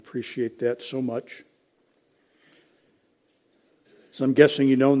appreciate that so much. So I'm guessing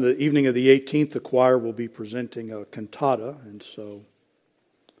you know, in the evening of the 18th, the choir will be presenting a cantata, and so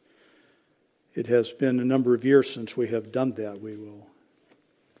it has been a number of years since we have done that. We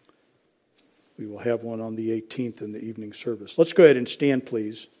will have one on the 18th in the evening service. Let's go ahead and stand,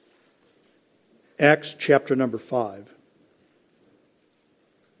 please. Acts chapter number 5.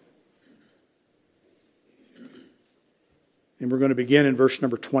 And we're going to begin in verse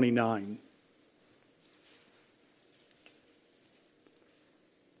number 29.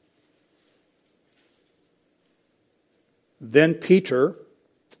 Then Peter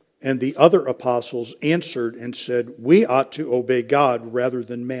and the other apostles answered and said, "We ought to obey God rather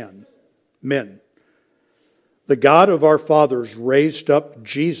than men. The God of our fathers raised up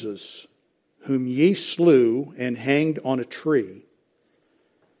Jesus, whom ye slew and hanged on a tree.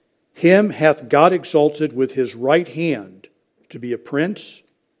 Him hath God exalted with his right hand to be a prince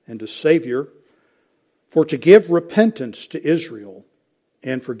and a savior, for to give repentance to Israel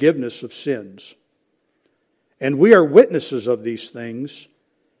and forgiveness of sins. And we are witnesses of these things,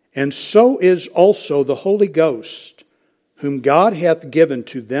 and so is also the Holy Ghost, whom God hath given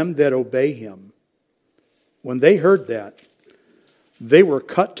to them that obey him." When they heard that, they were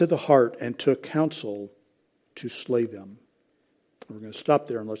cut to the heart and took counsel to slay them. We're going to stop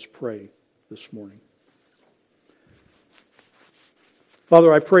there and let's pray this morning.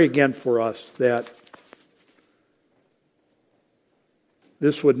 Father, I pray again for us that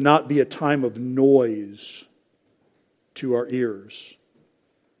this would not be a time of noise to our ears,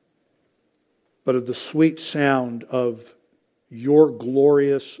 but of the sweet sound of your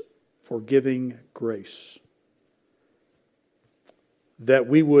glorious, forgiving grace. That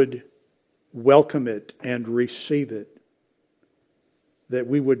we would welcome it and receive it. That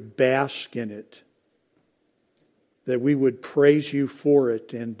we would bask in it. That we would praise you for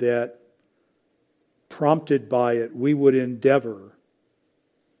it, and that, prompted by it, we would endeavor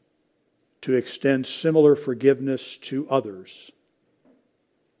to extend similar forgiveness to others.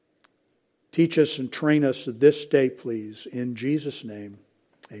 Teach us and train us this day, please. In Jesus' name,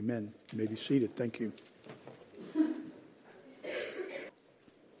 amen. You may be seated. Thank you.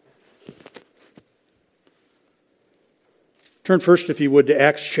 Turn first, if you would, to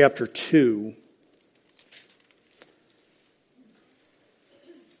Acts chapter 2.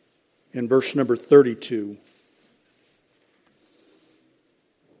 In verse number 32.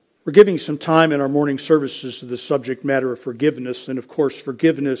 We're giving some time in our morning services to the subject matter of forgiveness. And of course,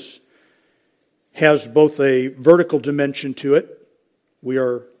 forgiveness has both a vertical dimension to it. We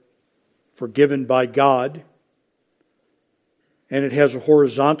are forgiven by God. And it has a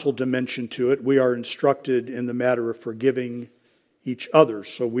horizontal dimension to it. We are instructed in the matter of forgiving each other.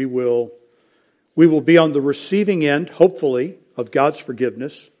 So we will be on the receiving end, hopefully, of God's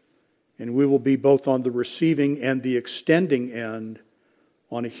forgiveness. And we will be both on the receiving and the extending end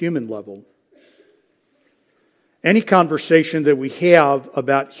on a human level. Any conversation that we have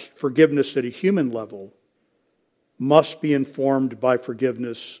about forgiveness at a human level must be informed by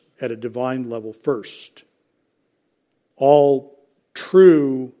forgiveness at a divine level first. All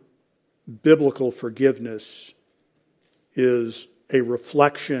true biblical forgiveness is a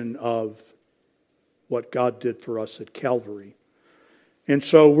reflection of what God did for us at Calvary. And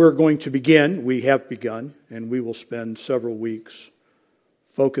so we're going to begin, we have begun, and we will spend several weeks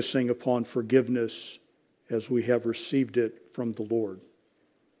focusing upon forgiveness as we have received it from the Lord.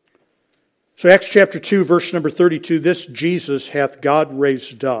 So Acts chapter 2, verse number 32, "This Jesus hath God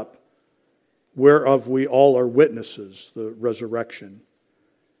raised up, whereof we all are witnesses," the resurrection.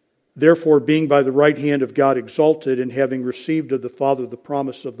 "Therefore, being by the right hand of God exalted, and having received of the Father the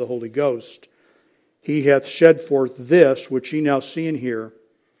promise of the Holy Ghost, he hath shed forth this, which ye now see and hear.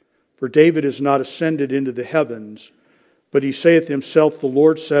 For David is not ascended into the heavens, but he saith himself, The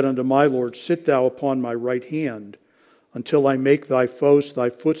Lord said unto my Lord, Sit thou upon my right hand, until I make thy foes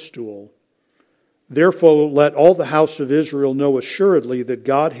thy footstool. Therefore let all the house of Israel know assuredly that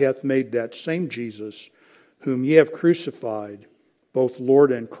God hath made that same Jesus, whom ye have crucified, both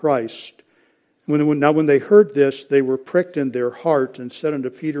Lord and Christ. Now when they heard this, they were pricked in their heart, and said unto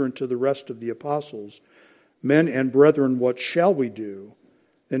Peter and to the rest of the apostles, Men and brethren, what shall we do?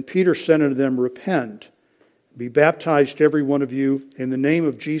 Then Peter said unto them, Repent, be baptized every one of you in the name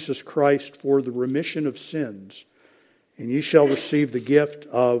of Jesus Christ for the remission of sins, and ye shall receive the gift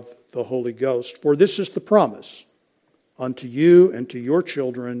of the Holy Ghost. For this is the promise unto you and to your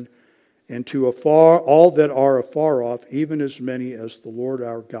children, and to all that are afar off, even as many as the Lord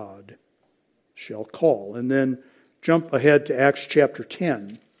our God shall call." And then jump ahead to Acts chapter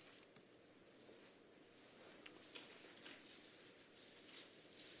 10.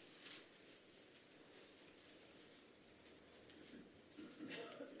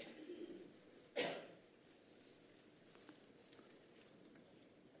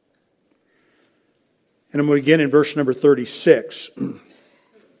 And I'm going to begin in verse number 36.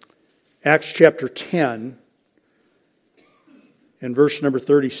 Acts chapter 10 and verse number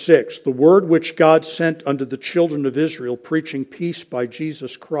 36. The word which God sent unto the children of Israel, preaching peace by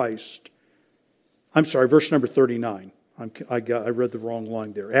Jesus Christ. I'm sorry, verse number 39. I read the wrong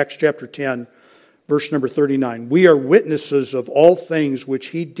line there. Acts chapter 10, verse number 39. We are witnesses of all things which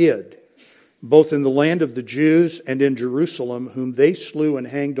he did, both in the land of the Jews and in Jerusalem, whom they slew and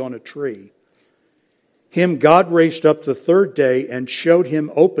hanged on a tree. Him God raised up the third day and showed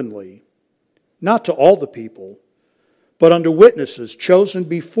him openly, not to all the people, but unto witnesses chosen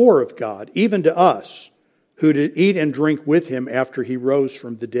before of God, even to us, who did eat and drink with him after he rose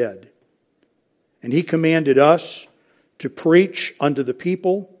from the dead. And he commanded us to preach unto the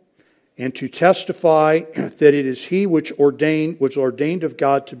people and to testify that it is he which was ordained of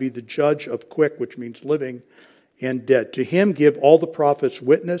God to be the judge of quick, which means living, and dead. To him give all the prophets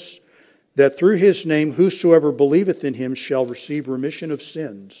witness, that through his name whosoever believeth in him shall receive remission of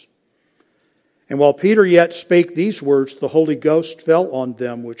sins. And while Peter yet spake these words, the Holy Ghost fell on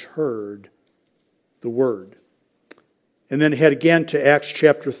them which heard the word. And then head again to Acts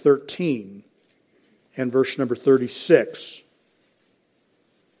chapter 13 and verse number 36.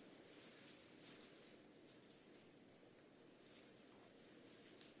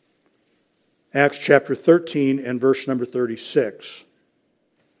 Acts chapter 13 and verse number 36.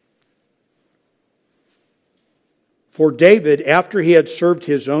 For David, after he had served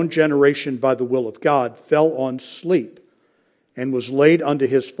his own generation by the will of God, fell on sleep, and was laid unto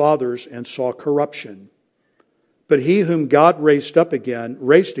his fathers, and saw corruption. But he whom God raised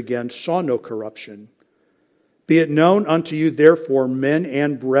again, saw no corruption. Be it known unto you, therefore, men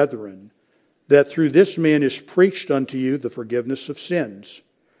and brethren, that through this man is preached unto you the forgiveness of sins.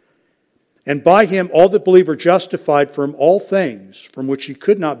 And by him all that believe are justified from all things from which ye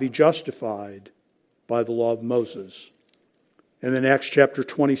could not be justified by the law of Moses. And then Acts chapter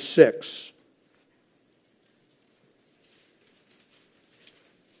 26.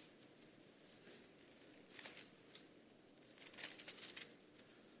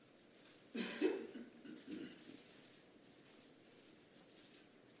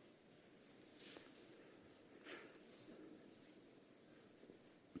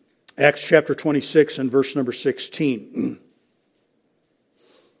 Acts chapter 26 and verse number 16.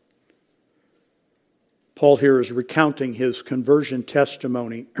 Paul here is recounting his conversion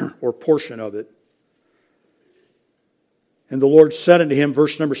testimony, or portion of it. And the Lord said unto him,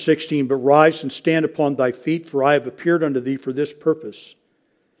 verse number 16, But rise and stand upon thy feet, for I have appeared unto thee for this purpose,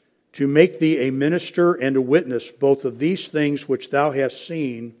 to make thee a minister and a witness both of these things which thou hast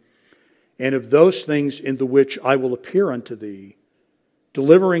seen, and of those things in the which I will appear unto thee,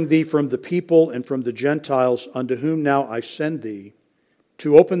 delivering thee from the people and from the Gentiles, unto whom now I send thee,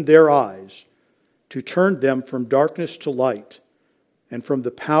 to open their eyes, to turn them from darkness to light, and from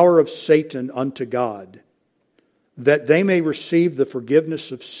the power of Satan unto God, that they may receive the forgiveness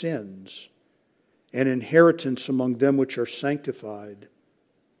of sins, and inheritance among them which are sanctified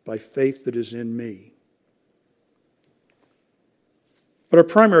by faith that is in me. But our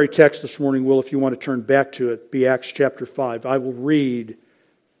primary text this morning will, if you want to turn back to it, be Acts chapter 5. I will read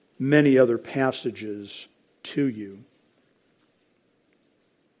many other passages to you.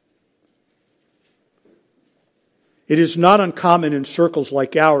 It is not uncommon in circles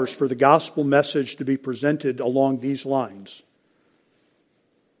like ours for the gospel message to be presented along these lines.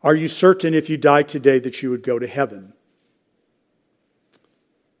 Are you certain if you died today that you would go to heaven?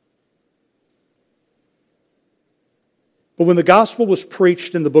 But when the gospel was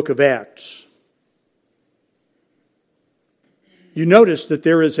preached in the book of Acts, you notice that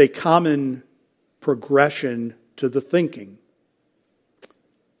there is a common progression to the thinking.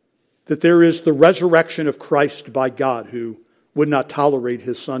 That there is the resurrection of Christ by God, who would not tolerate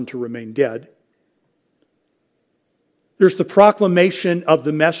his Son to remain dead. There's the proclamation of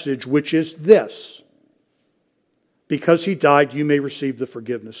the message, which is this: because he died, you may receive the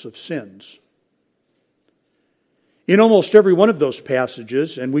forgiveness of sins. In almost every one of those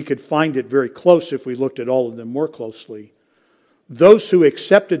passages, and we could find it very close if we looked at all of them more closely, those who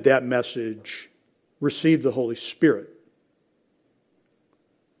accepted that message received the Holy Spirit.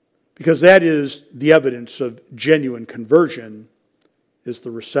 Because that is the evidence of genuine conversion, is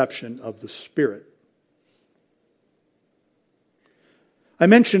the reception of the Spirit. I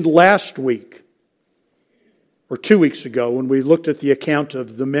mentioned last week, or 2 weeks ago, when we looked at the account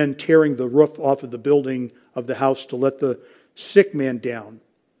of the men tearing the roof off of the building of the house to let the sick man down,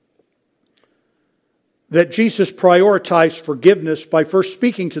 that Jesus prioritized forgiveness by first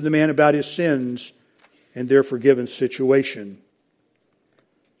speaking to the man about his sins and their forgiven situation.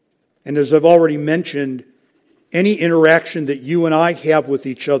 And as I've already mentioned, any interaction that you and I have with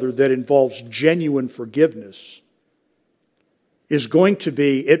each other that involves genuine forgiveness is going to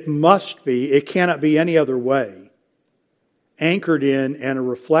be, it must be, it cannot be any other way, anchored in and a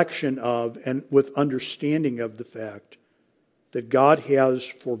reflection of and with understanding of the fact that God has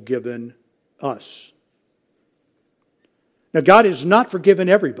forgiven us. Now, God has not forgiven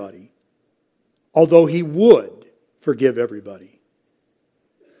everybody, although He would forgive everybody.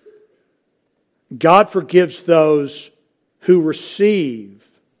 God forgives those who receive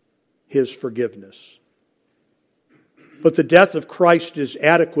His forgiveness. But the death of Christ is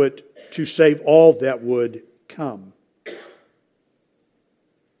adequate to save all that would come.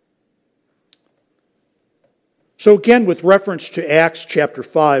 So again, with reference to Acts chapter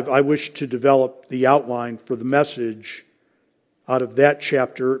 5, I wish to develop the outline for the message out of that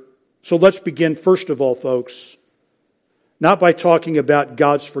chapter. So let's begin, first of all, folks, not by talking about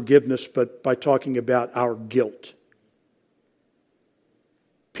God's forgiveness, but by talking about our guilt.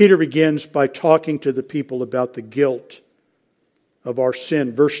 Peter begins by talking to the people about the guilt of our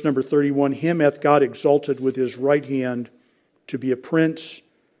sin. Verse number 31, Him hath God exalted with His right hand to be a prince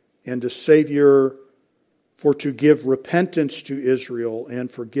and a Savior, for to give repentance to Israel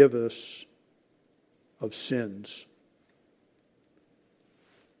and forgiveness of sins.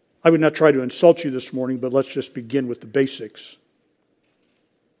 I would not try to insult you this morning, but let's just begin with the basics.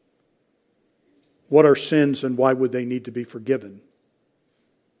 What are sins and why would they need to be forgiven?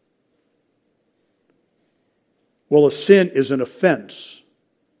 Well, a sin is an offense.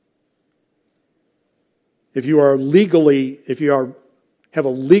 If you have a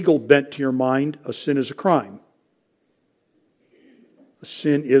legal bent to your mind, a sin is a crime. A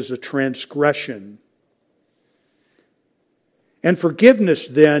sin is a transgression. And forgiveness,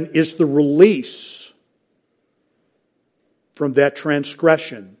 then, is the release from that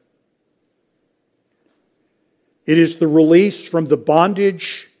transgression. It is the release from the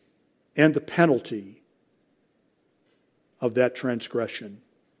bondage and the penalty of that transgression.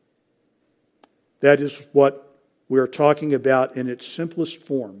 That is what we are talking about in its simplest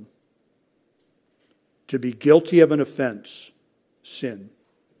form. To be guilty of an offense, sin.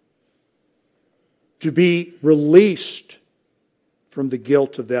 To be released from the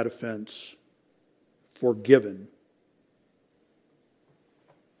guilt of that offense, forgiven.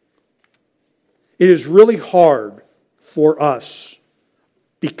 It is really hard for us,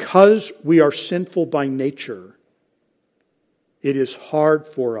 because we are sinful by nature, it is hard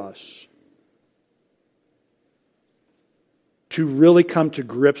for us to really come to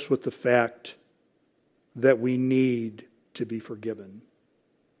grips with the fact that we need to be forgiven.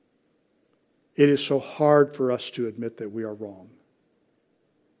 It is so hard for us to admit that we are wrong.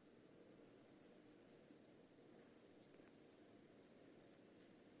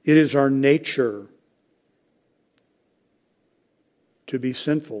 It is our nature to be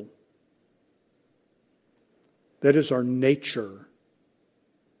sinful. That is our nature.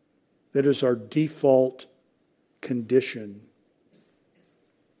 That is our default condition.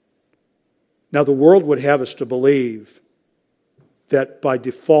 Now, the world would have us to believe that by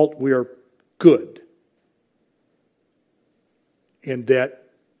default we are good, and that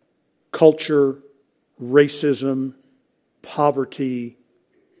culture, racism, poverty,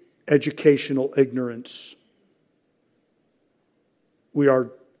 educational ignorance, we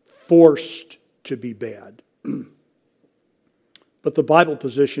are forced to be bad. But the Bible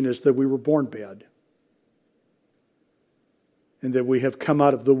position is that we were born bad, and that we have come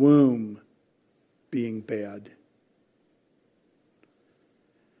out of the womb being bad.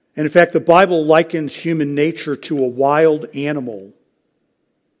 And in fact, the Bible likens human nature to a wild animal.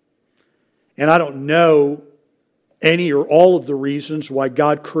 And I don't know any or all of the reasons why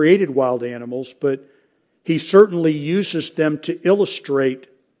God created wild animals, but He certainly uses them to illustrate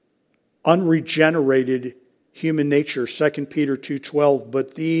unregenerated human nature. 2 Peter 2:12,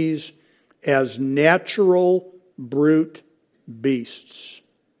 but these as natural brute beasts.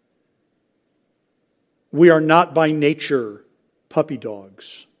 We are not by nature puppy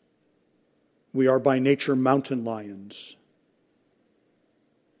dogs. We are by nature mountain lions.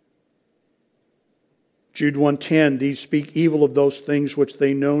 Jude 1:10, these speak evil of those things which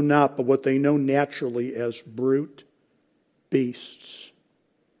they know not, but what they know naturally as brute beasts.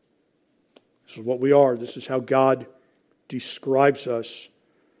 This is what we are. This is how God describes us.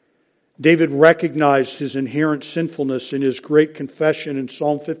 David recognized his inherent sinfulness in his great confession in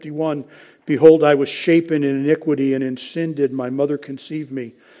Psalm 51. Behold, I was shapen in iniquity, and in sin did my mother conceive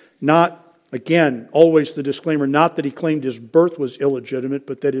me. Not, again, always the disclaimer, not that he claimed his birth was illegitimate,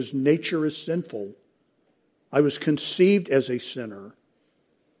 but that his nature is sinful. I was conceived as a sinner.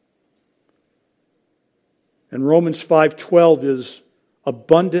 And Romans 5:12 is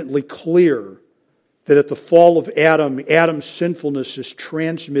abundantly clear that at the fall of Adam, Adam's sinfulness is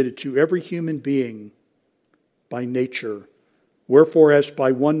transmitted to every human being by nature. Wherefore, as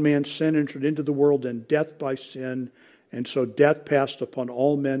by one man sin entered into the world, and death by sin, and so death passed upon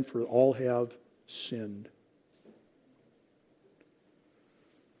all men, for all have sinned.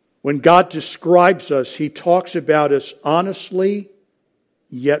 When God describes us, He talks about us honestly,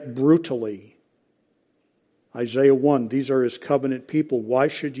 yet brutally. Isaiah 1, these are His covenant people. Why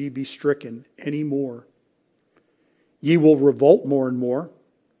should ye be stricken any more? Ye will revolt more and more.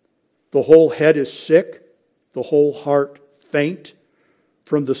 The whole head is sick, the whole heart faint.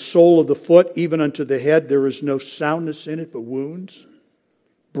 From the sole of the foot even unto the head there is no soundness in it, but wounds,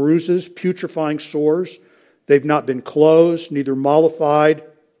 bruises, putrefying sores. They've not been closed, neither bound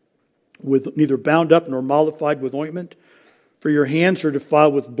up nor mollified with ointment. For your hands are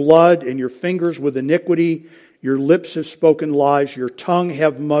defiled with blood, and your fingers with iniquity. Your lips have spoken lies. Your tongue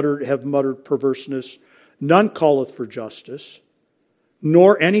have muttered perverseness. None calleth for justice,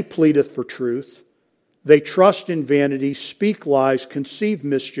 nor any pleadeth for truth. They trust in vanity, speak lies, conceive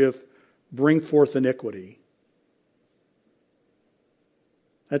mischief, bring forth iniquity.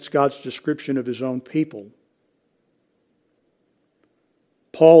 That's God's description of His own people.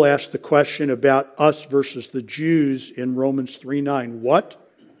 Paul asked the question about us versus the Jews in Romans 3:9.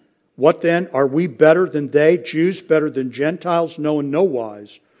 What then? Are we better than they? Jews better than Gentiles? No, in no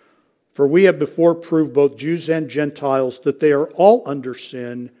wise. For we have before proved both Jews and Gentiles that they are all under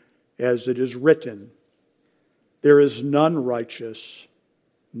sin, as it is written. There is none righteous,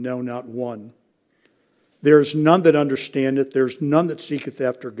 no, not one. There is none that understandeth, there is none that seeketh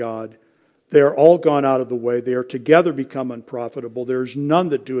after God. They are all gone out of the way. They are together become unprofitable. There is none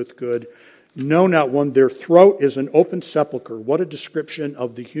that doeth good, no, not one. Their throat is an open sepulchre. What a description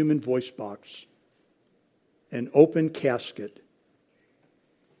of the human voice box. An open casket.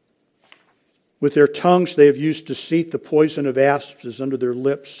 With their tongues they have used deceit. The poison of asps is under their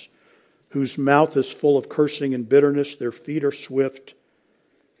lips, whose mouth is full of cursing and bitterness. Their feet are swift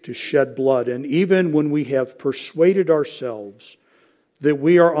to shed blood. And even when we have persuaded ourselves that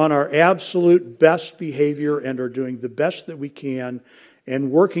we are on our absolute best behavior and are doing the best that we can and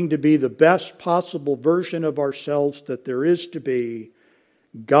working to be the best possible version of ourselves that there is to be,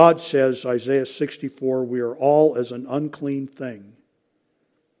 God says, Isaiah 64, we are all as an unclean thing,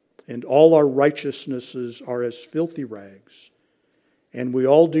 and all our righteousnesses are as filthy rags. And we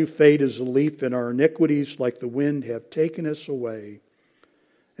all do fade as a leaf, and our iniquities like the wind have taken us away.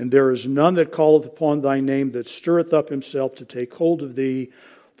 And there is none that calleth upon thy name, that stirreth up himself to take hold of thee.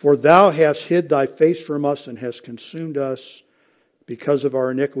 For thou hast hid thy face from us, and hast consumed us because of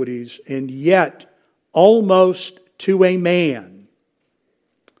our iniquities. And yet, almost to a man,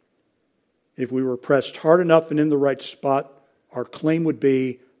 if we were pressed hard enough and in the right spot, our claim would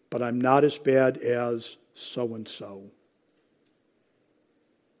be, but I'm not as bad as so-and-so.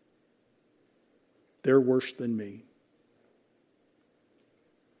 They're worse than me.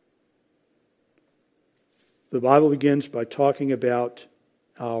 The Bible begins by talking about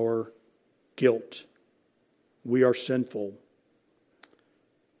our guilt. We are sinful.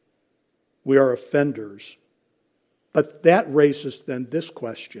 We are offenders. But that raises then this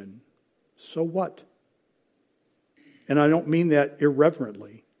question, so what? And I don't mean that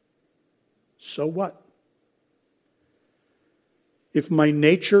irreverently. So what? If my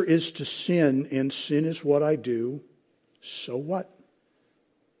nature is to sin, and sin is what I do, so what?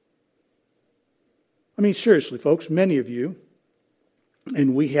 I mean, seriously, folks, many of you,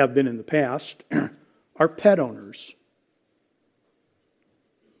 and we have been in the past, are pet owners.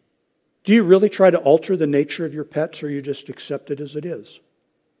 Do you really try to alter the nature of your pets, or you just accept it as it is?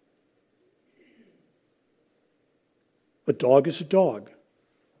 A dog is a dog.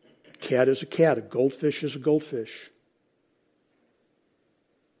 A cat is a cat. A goldfish is a goldfish.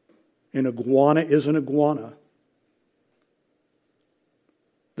 An iguana is an iguana.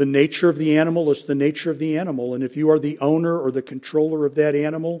 The nature of the animal is the nature of the animal. And if you are the owner or the controller of that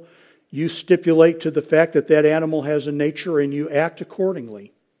animal, you stipulate to the fact that that animal has a nature and you act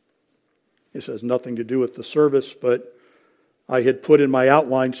accordingly. This has nothing to do with the service, but I had put in my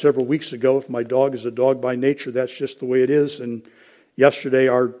outline several weeks ago, if my dog is a dog by nature, that's just the way it is. And yesterday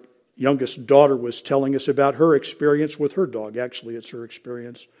our youngest daughter was telling us about her experience with her dog. Actually, it's her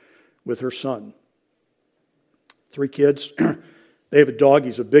experience with her son. 3 kids. They have a dog.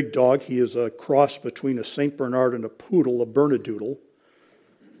 He's a big dog. He is a cross between a St. Bernard and a poodle, a Bernedoodle.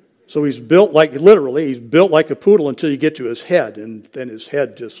 So he's built like a poodle until you get to his head, and then his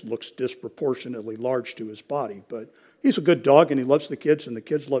head just looks disproportionately large to his body. But he's a good dog, and he loves the kids, and the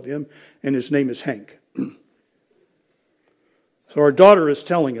kids love him, and his name is Hank. So our daughter is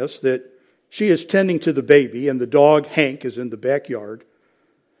telling us that she is tending to the baby, and the dog, Hank, is in the backyard.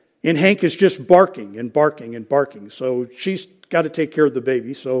 And Hank is just barking and barking and barking. So she's got to take care of the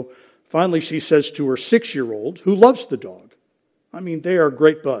baby. So finally she says to her 6-year-old, who loves the dog. I mean, they are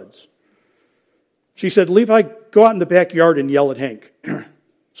great buds. She said, Levi, go out in the backyard and yell at Hank.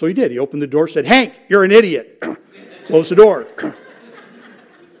 So he did. He opened the door, said, Hank, you're an idiot. Closed the door.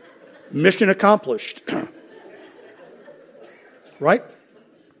 Mission accomplished. Right?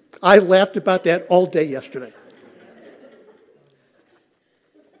 I laughed about that all day yesterday.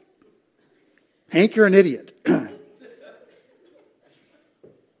 Hank, you're an idiot.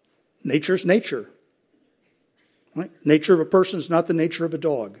 Nature's nature. Right? Nature of a person is not the nature of a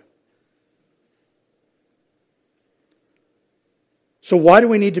dog. So why do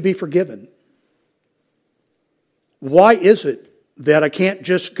we need to be forgiven? Why is it that I can't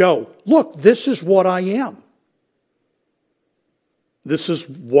just go, look, this is what I am. This is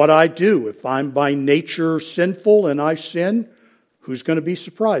what I do. If I'm by nature sinful and I sin, who's going to be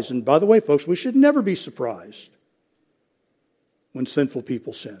surprised? And by the way, folks, we should never be surprised when sinful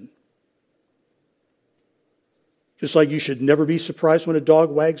people sin. Just like you should never be surprised when a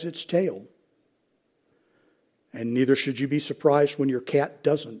dog wags its tail. And neither should you be surprised when your cat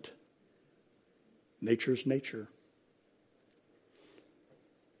doesn't. Nature's nature.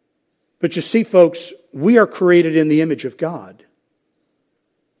 But you see, folks, we are created in the image of God.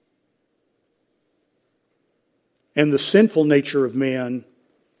 And the sinful nature of man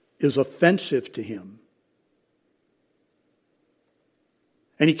is offensive to him.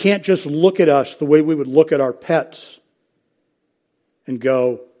 And he can't just look at us the way we would look at our pets and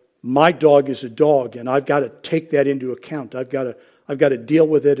go, my dog is a dog, and I've got to take that into account. I've got to deal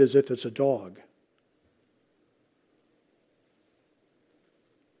with it as if it's a dog.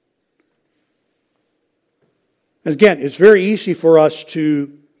 And again, it's very easy for us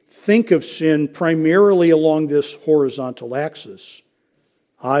to think of sin primarily along this horizontal axis.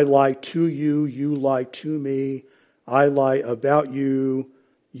 I lie to you, you lie to me. I lie about you,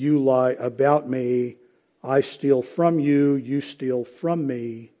 you lie about me. I steal from you, you steal from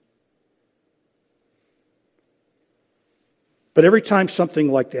me. But every time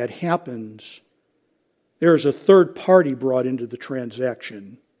something like that happens, there is a third party brought into the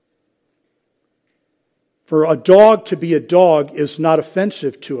transaction. For a dog to be a dog is not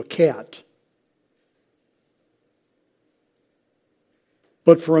offensive to a cat.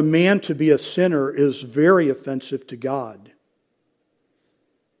 But for a man to be a sinner is very offensive to God.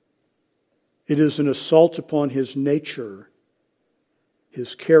 It is an assault upon his nature,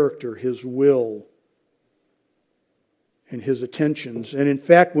 his character, his will, and his attentions. And in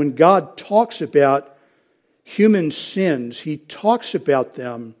fact, when God talks about human sins, he talks about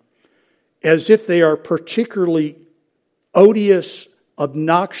them as if they are particularly odious,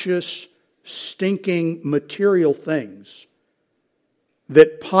 obnoxious, stinking material things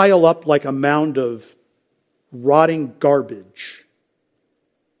that pile up like a mound of rotting garbage.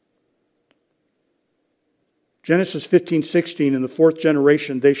 Genesis 15:16, in the fourth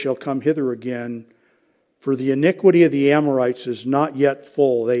generation they shall come hither again, for the iniquity of the Amorites is not yet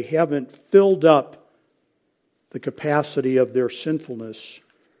full. They haven't filled up the capacity of their sinfulness.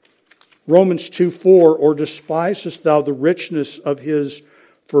 Romans 2:4, or despisest thou the richness of his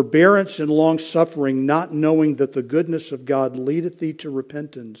forbearance and long-suffering, not knowing that the goodness of God leadeth thee to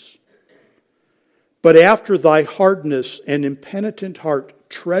repentance? But after thy hardness and impenitent heart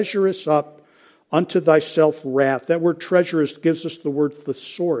treasurest up unto thyself wrath. That word treasurest gives us the word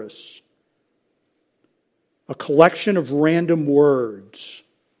thesaurus, a collection of random words,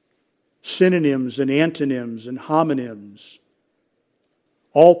 synonyms and antonyms and homonyms,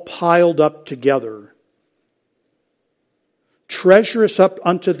 all piled up together. Treasurest up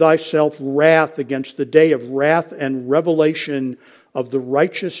unto thyself wrath against the day of wrath and revelation of the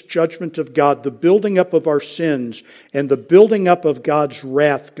righteous judgment of God. The building up of our sins and the building up of God's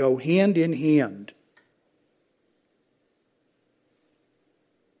wrath go hand in hand.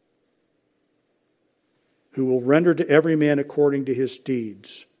 Who will render to every man according to his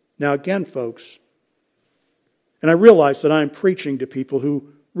deeds. Now again, folks, and I realize that I'm preaching to people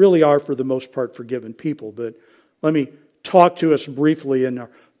who really are, for the most part, forgiven people, but let me talk to us briefly in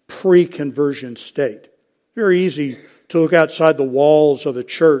our pre-conversion state. Very easy to look outside the walls of a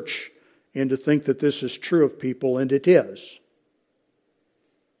church and to think that this is true of people, and it is.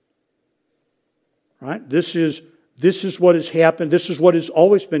 Right? This is what has happened. This is what has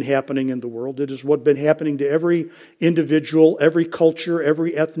always been happening in the world. It is what has been happening to every individual, every culture,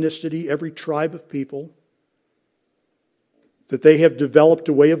 every ethnicity, every tribe of people. That they have developed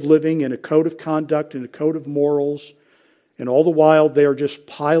a way of living and a code of conduct and a code of morals And all the while they are just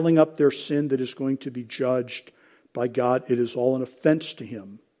piling up their sin that is going to be judged by God. It is all an offense to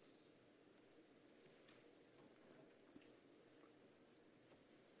Him.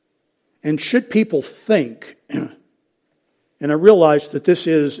 And should people think, and I realize that this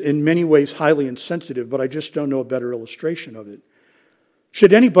is in many ways highly insensitive, but I just don't know a better illustration of it.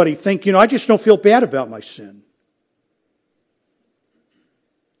 Should anybody think, I just don't feel bad about my sin.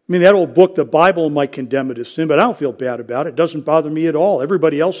 I mean, that old book, the Bible, might condemn it as sin, but I don't feel bad about it. It doesn't bother me at all.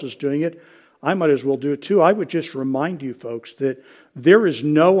 Everybody else is doing it. I might as well do it too. I would just remind you, folks, that there is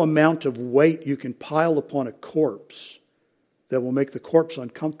no amount of weight you can pile upon a corpse that will make the corpse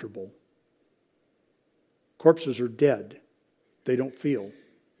uncomfortable. Corpses are dead. They don't feel.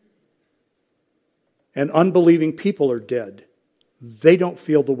 And unbelieving people are dead. They don't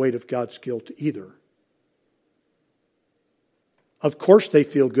feel the weight of God's guilt either. Of course they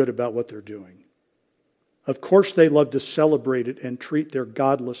feel good about what they're doing. Of course they love to celebrate it and treat their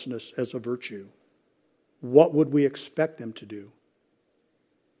godlessness as a virtue. What would we expect them to do?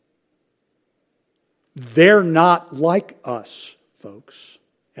 They're not like us, folks.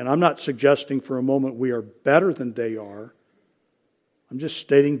 And I'm not suggesting for a moment we are better than they are. I'm just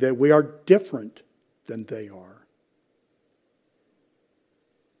stating that we are different than they are.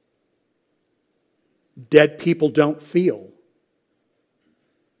 Dead people don't feel.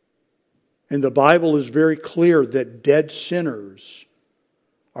 And the Bible is very clear that dead sinners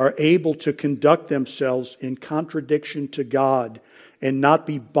are able to conduct themselves in contradiction to God and not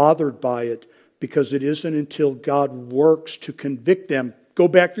be bothered by it, because it isn't until God works to convict them. Go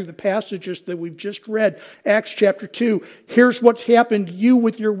back through the passages that we've just read. Acts chapter 2. Here's what's happened. You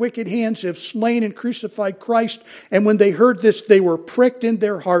with your wicked hands have slain and crucified Christ. And when they heard this, they were pricked in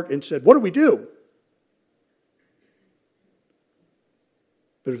their heart and said, what do we do?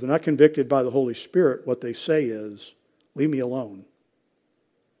 But if they're not convicted by the Holy Spirit, what they say is, leave me alone.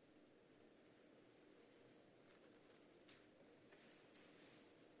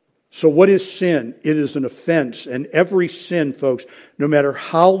 So what is sin? It is an offense. And every sin, folks, no matter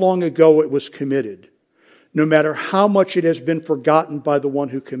how long ago it was committed, no matter how much it has been forgotten by the one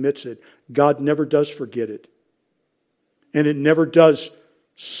who commits it, God never does forget it. And it never does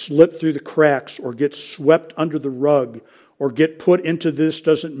slip through the cracks or get swept under the rug or get put into this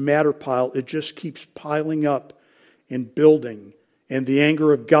doesn't matter pile. It just keeps piling up and building. And the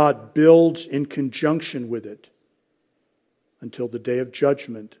anger of God builds in conjunction with it until the day of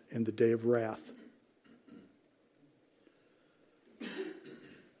judgment and the day of wrath.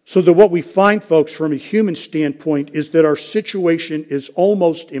 So that what we find, folks, from a human standpoint is that our situation is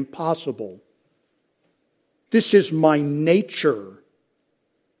almost impossible. This is my nature.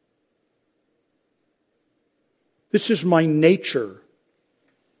 This is my nature.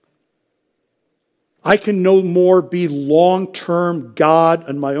 I can no more be long-term God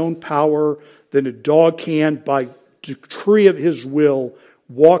in my own power than a dog can, by decree of his will,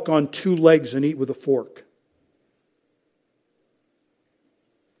 walk on two legs and eat with a fork.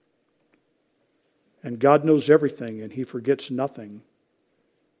 And God knows everything, and He forgets nothing.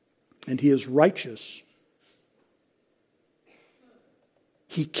 And He is righteous.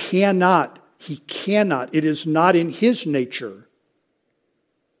 He cannot, it is not in His nature,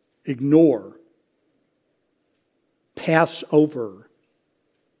 ignore, pass over,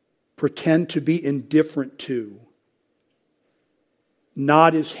 pretend to be indifferent to,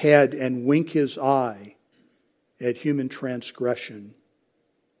 nod His head and wink His eye at human transgression.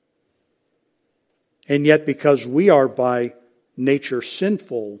 And yet, because we are by nature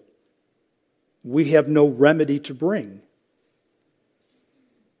sinful, we have no remedy to bring.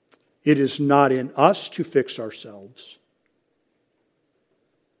 It is not in us to fix ourselves.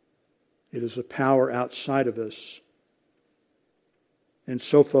 It is a power outside of us. And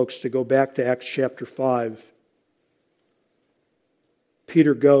so, folks, to go back to Acts chapter 5,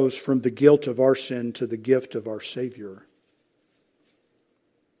 Peter goes from the guilt of our sin to the gift of our Savior.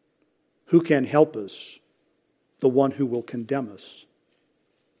 Who can help us? The one who will condemn us.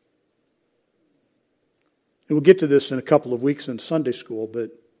 And we'll get to this in a couple of weeks in Sunday school,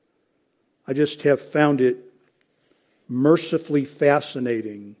 but I just have found it mercifully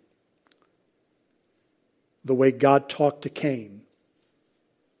fascinating the way God talked to Cain.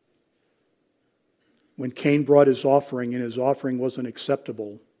 When Cain brought his offering and his offering wasn't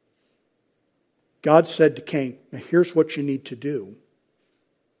acceptable, God said to Cain, now here's what you need to do.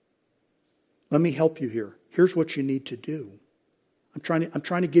 Let me help you here. Here's what you need to do. I'm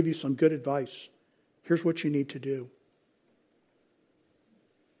trying to give you some good advice. Here's what you need to do.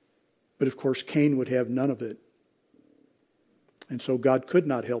 But of course, Cain would have none of it. And so God could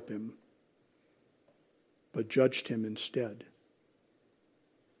not help him. but judged him instead.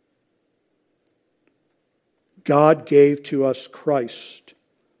 God gave to us Christ.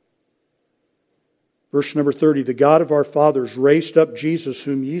 Verse number 30, the God of our fathers raised up Jesus,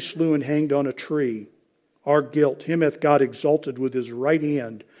 whom ye slew and hanged on a tree. Our guilt, him hath God exalted with his right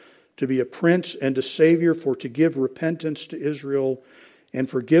hand, to be a prince and a savior, for to give repentance to Israel and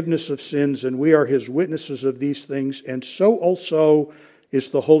forgiveness of sins, and we are his witnesses of these things, and so also is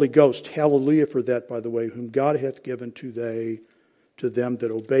the Holy Ghost. Hallelujah for that, by the way, whom God hath given to them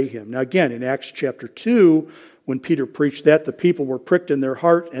that obey him. Now again, in Acts chapter 2, when Peter preached that, the people were pricked in their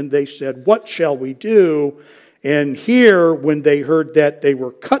heart, and they said, what shall we do? And here, when they heard that, they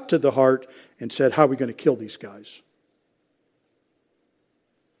were cut to the heart and said, how are we going to kill these guys?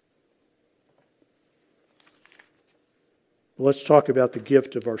 Let's talk about the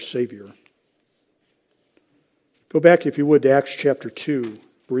gift of our Savior. Go back, if you would, to Acts chapter 2,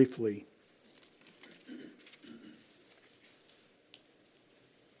 briefly.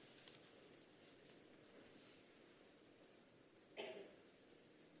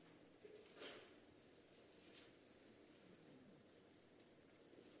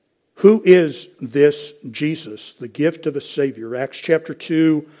 Who is this Jesus, the gift of a Savior? Acts chapter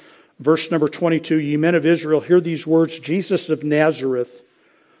 2, verse number 22, ye men of Israel, hear these words, Jesus of Nazareth,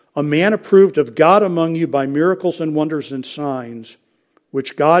 a man approved of God among you by miracles and wonders and signs,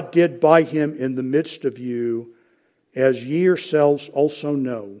 which God did by him in the midst of you, as ye yourselves also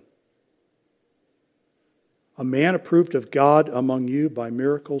know. A man approved of God among you by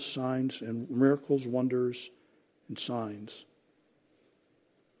miracles, signs, and miracles, wonders, and signs.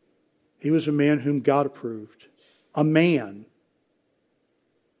 He was a man whom God approved. A man.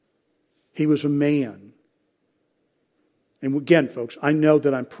 He was a man. And again, folks, I know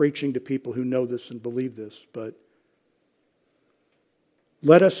that I'm preaching to people who know this and believe this, but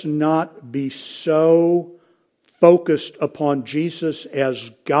let us not be so focused upon Jesus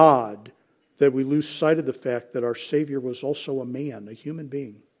as God that we lose sight of the fact that our Savior was also a man, a human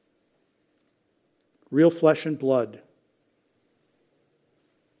being. Real flesh and blood.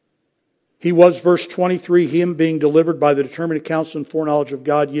 He was, verse 23, him being delivered by the determinate counsel and foreknowledge of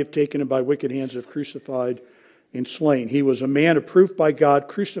God, ye have taken him by wicked hands, have crucified and slain. He was a man approved by God,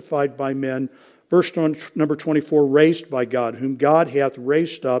 crucified by men. Verse number 24, raised by God, whom God hath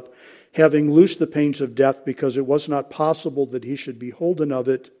raised up, having loosed the pains of death, because it was not possible that he should be holden of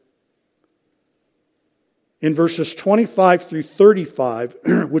it. In verses 25 through 35,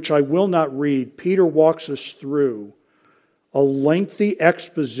 which I will not read, Peter walks us through a lengthy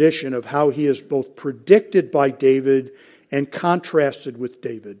exposition of how he is both predicted by David and contrasted with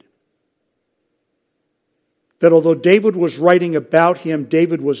David. That although David was writing about him,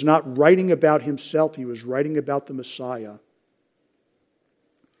 David was not writing about himself, he was writing about the Messiah.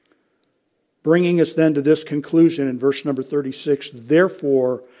 Bringing us then to this conclusion in verse number 36,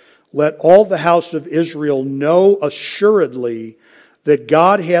 therefore, let all the house of Israel know assuredly that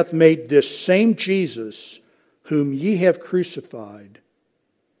God hath made this same Jesus, whom ye have crucified,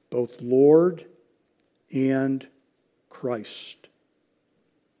 both Lord and Christ.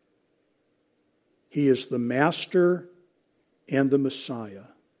 He is the Master and the Messiah.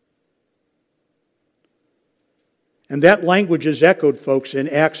 And that language is echoed, folks, in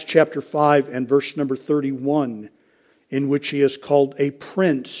Acts chapter 5 and verse number 31, in which he is called a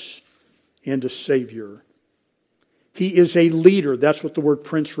prince and a savior. He is a leader. That's what the word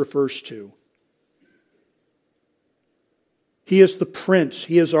prince refers to. He is the prince.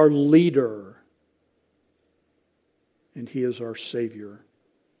 He is our leader. And he is our Savior.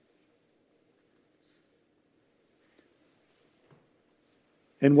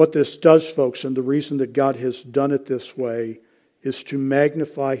 And what this does, folks, and the reason that God has done it this way, is to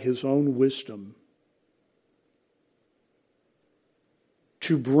magnify his own wisdom.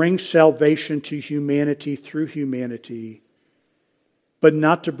 To bring salvation to humanity through humanity, but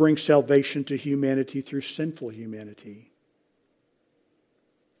not to bring salvation to humanity through sinful humanity.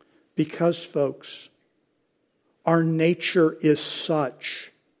 Because, folks, our nature is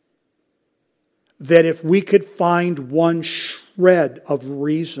such that if we could find one shred of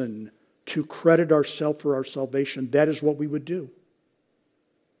reason to credit ourselves for our salvation, that is what we would do.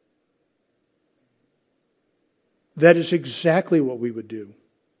 That is exactly what we would do.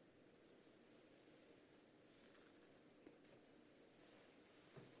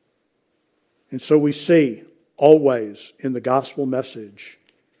 And so we see always in the gospel message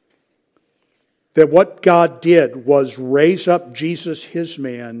that what God did was raise up Jesus, his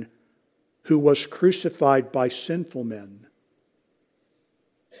man, who was crucified by sinful men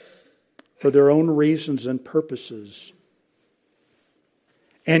for their own reasons and purposes.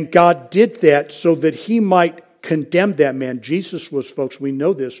 And God did that so that he might condemn that man. Jesus was, folks, we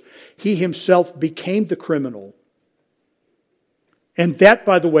know this. He himself became the criminal. And that,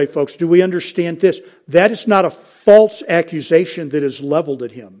 by the way, folks, do we understand this? That is not a false accusation that is leveled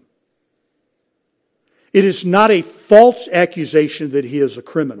at him. It is not a false accusation that he is a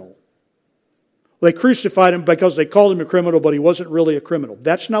criminal. They crucified him because they called him a criminal, but he wasn't really a criminal.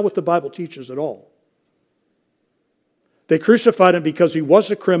 That's not what the Bible teaches at all. They crucified him because he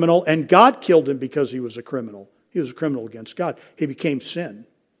was a criminal, and God killed him because he was a criminal. He was a criminal against God. He became sin.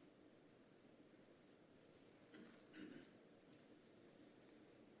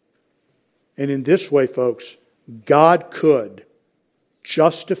 And in this way, folks, God could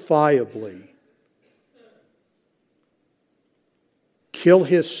justifiably kill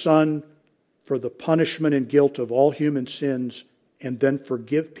his Son for the punishment and guilt of all human sins and then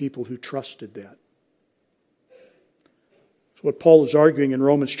forgive people who trusted that. That's what Paul is arguing in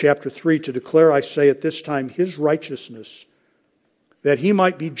Romans chapter 3, to declare, I say at this time, his righteousness, that he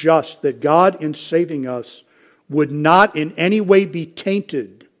might be just, that God in saving us would not in any way be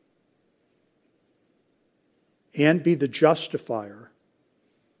tainted and be the justifier,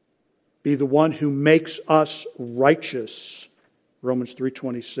 be the one who makes us righteous. Romans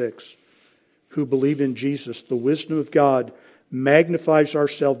 3:26. Who believe in Jesus. The wisdom of God magnifies our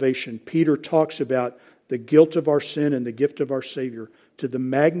salvation. Peter talks about the guilt of our sin and the gift of our Savior to the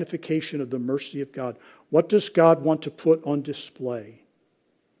magnification of the mercy of God. What does God want to put on display?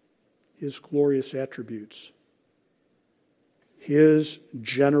 His glorious attributes. His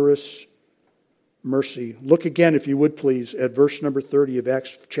generous mercy. Look again, if you would please, at verse number 30 of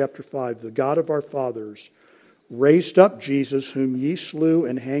Acts chapter 5. The God of our fathers raised up Jesus, whom ye slew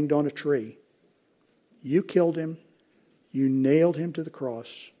and hanged on a tree. You killed him. You nailed him to the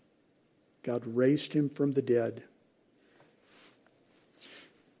cross. God raised him from the dead.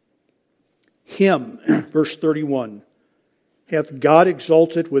 Him, verse 31, hath God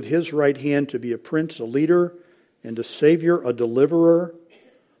exalted with his right hand to be a prince, a leader, and a savior, a deliverer,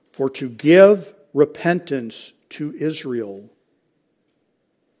 for to give repentance to Israel.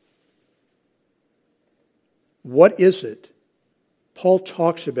 What is it? Paul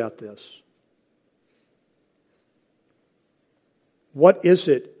talks about this. What is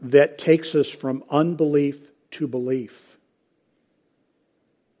it that takes us from unbelief to belief?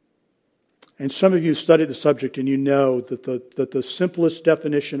 And some of you study the subject and you know that the simplest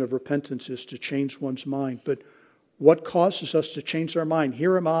definition of repentance is to change one's mind. But what causes us to change our mind?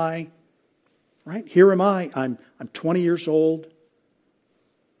 Here am I, right? Here am I. I'm 20 years old.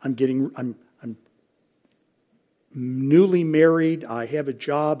 I'm newly married. I have a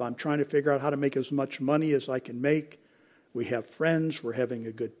job. I'm trying to figure out how to make as much money as I can make. We have friends. We're having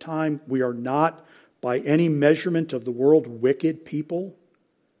a good time. We are not, by any measurement of the world, wicked people.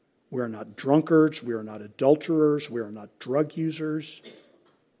 We are not drunkards. We are not adulterers. We are not drug users.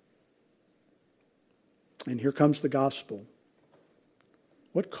 And here comes the gospel.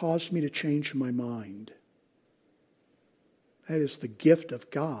 What caused me to change my mind? That is the gift of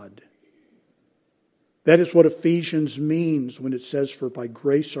God. That is what Ephesians means when it says, for by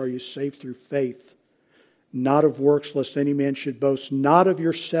grace are you saved through faith, not of works, lest any man should boast, not of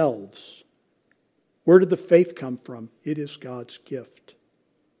yourselves. Where did the faith come from? It is God's gift.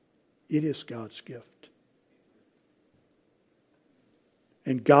 It is God's gift.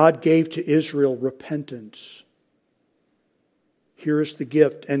 And God gave to Israel repentance. Here is the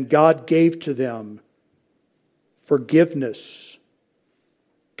gift. And God gave to them forgiveness.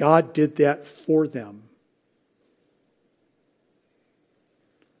 God did that for them.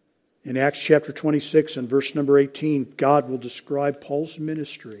 In Acts chapter 26 and verse number 18, God will describe Paul's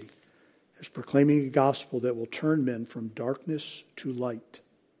ministry as proclaiming a gospel that will turn men from darkness to light.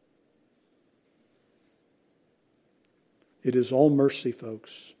 It is all mercy,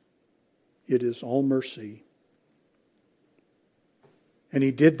 folks. It is all mercy. And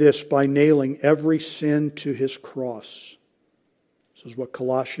he did this by nailing every sin to his cross. This is what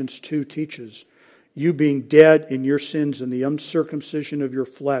Colossians 2 teaches. You being dead in your sins and the uncircumcision of your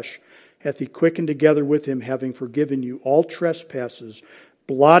flesh, hath he quickened together with him, having forgiven you all trespasses,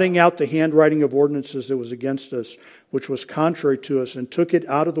 blotting out the handwriting of ordinances that was against us, which was contrary to us, and took it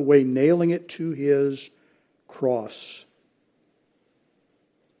out of the way, nailing it to his cross.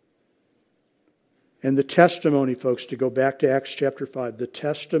 And the testimony, folks, to go back to Acts chapter 5, the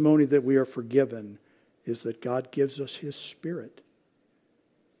testimony that we are forgiven is that God gives us his Spirit.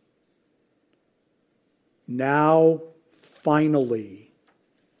 Now, finally,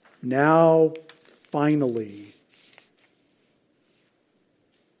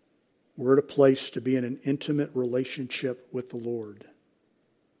 we're at a place to be in an intimate relationship with the Lord.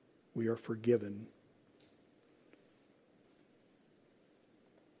 We are forgiven.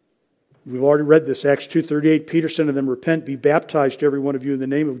 We've already read this, Acts 2:38. Peter said to them, "Repent, be baptized, every one of you, in the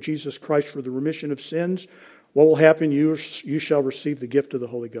name of Jesus Christ for the remission of sins. What will happen? You shall receive the gift of the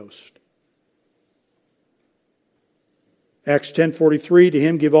Holy Ghost." Acts 10:43, to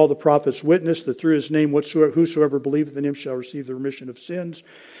him give all the prophets witness that through his name whosoever believeth in him shall receive the remission of sins.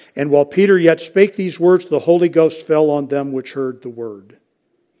 And while Peter yet spake these words, the Holy Ghost fell on them which heard the word.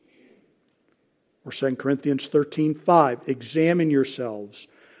 Or 2 Corinthians 13:5, examine yourselves,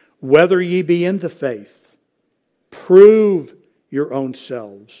 whether ye be in the faith. Prove your own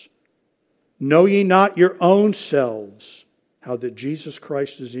selves. Know ye not your own selves, how that Jesus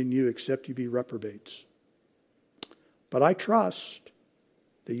Christ is in you, except ye be reprobates. But I trust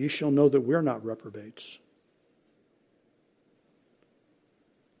that ye shall know that we're not reprobates.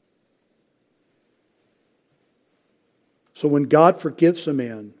 So when God forgives a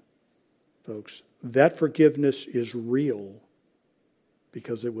man, folks, that forgiveness is real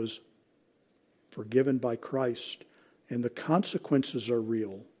because it was forgiven by Christ, and the consequences are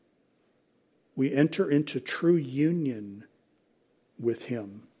real. We enter into true union with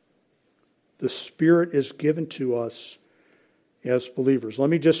Him. The Spirit is given to us as believers. Let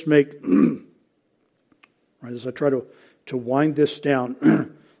me just make, as I try to wind this down,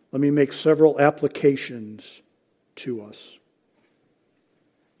 let me make several applications to us.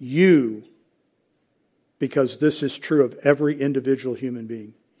 You, because this is true of every individual human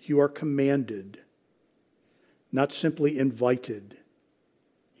being, you are commanded, not simply invited,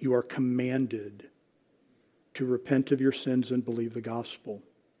 you are commanded to repent of your sins and believe the gospel.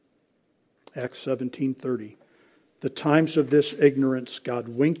 Acts 17:30. The times of this ignorance God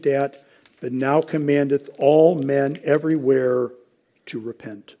winked at, but now commandeth all men everywhere to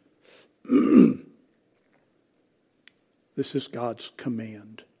repent. This is God's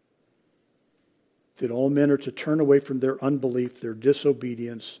command. That all men are to turn away from their unbelief, their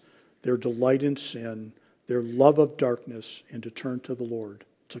disobedience, their delight in sin, their love of darkness, and to turn to the Lord.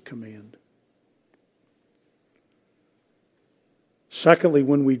 It's a command. Secondly,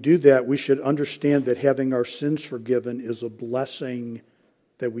 when we do that, we should understand that having our sins forgiven is a blessing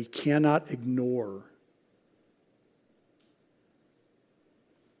that we cannot ignore.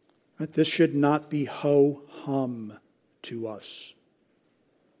 This should not be ho-hum to us.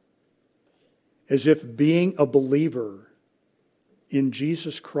 As if being a believer in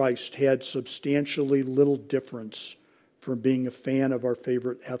Jesus Christ had substantially little difference from being a fan of our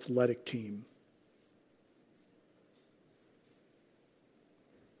favorite athletic team.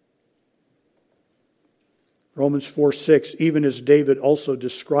 Romans 4:6, even as David also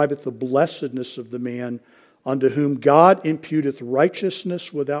describeth the blessedness of the man unto whom God imputeth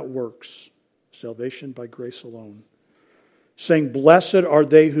righteousness without works, salvation by grace alone, saying, blessed are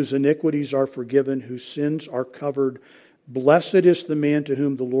they whose iniquities are forgiven, whose sins are covered. Blessed is the man to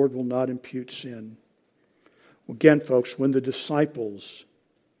whom the Lord will not impute sin. Again, folks, when the disciples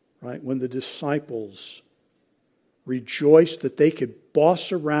rejoiced that they could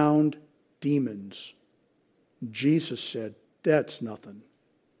boss around demons, Jesus said, that's nothing.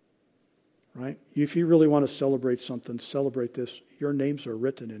 Right? If you really want to celebrate something, celebrate this. Your names are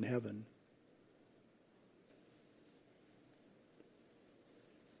written in heaven.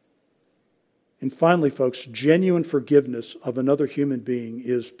 And finally, folks, genuine forgiveness of another human being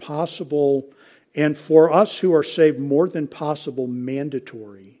is possible, and for us who are saved, more than possible,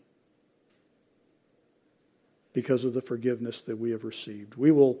 mandatory, because of the forgiveness that we have received.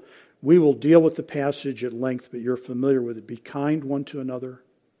 We will deal with the passage at length, but you're familiar with it. Be kind one to another,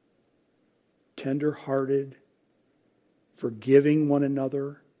 tender-hearted, forgiving one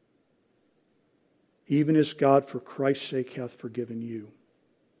another, even as God for Christ's sake hath forgiven you.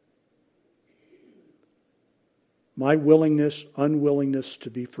 My unwillingness to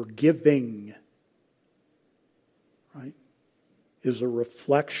be forgiving, right, is a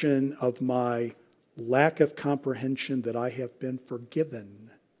reflection of my lack of comprehension that I have been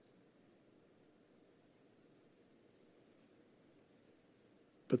forgiven.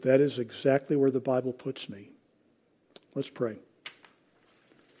 But that is exactly where the Bible puts me. Let's pray.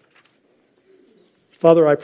 Father, I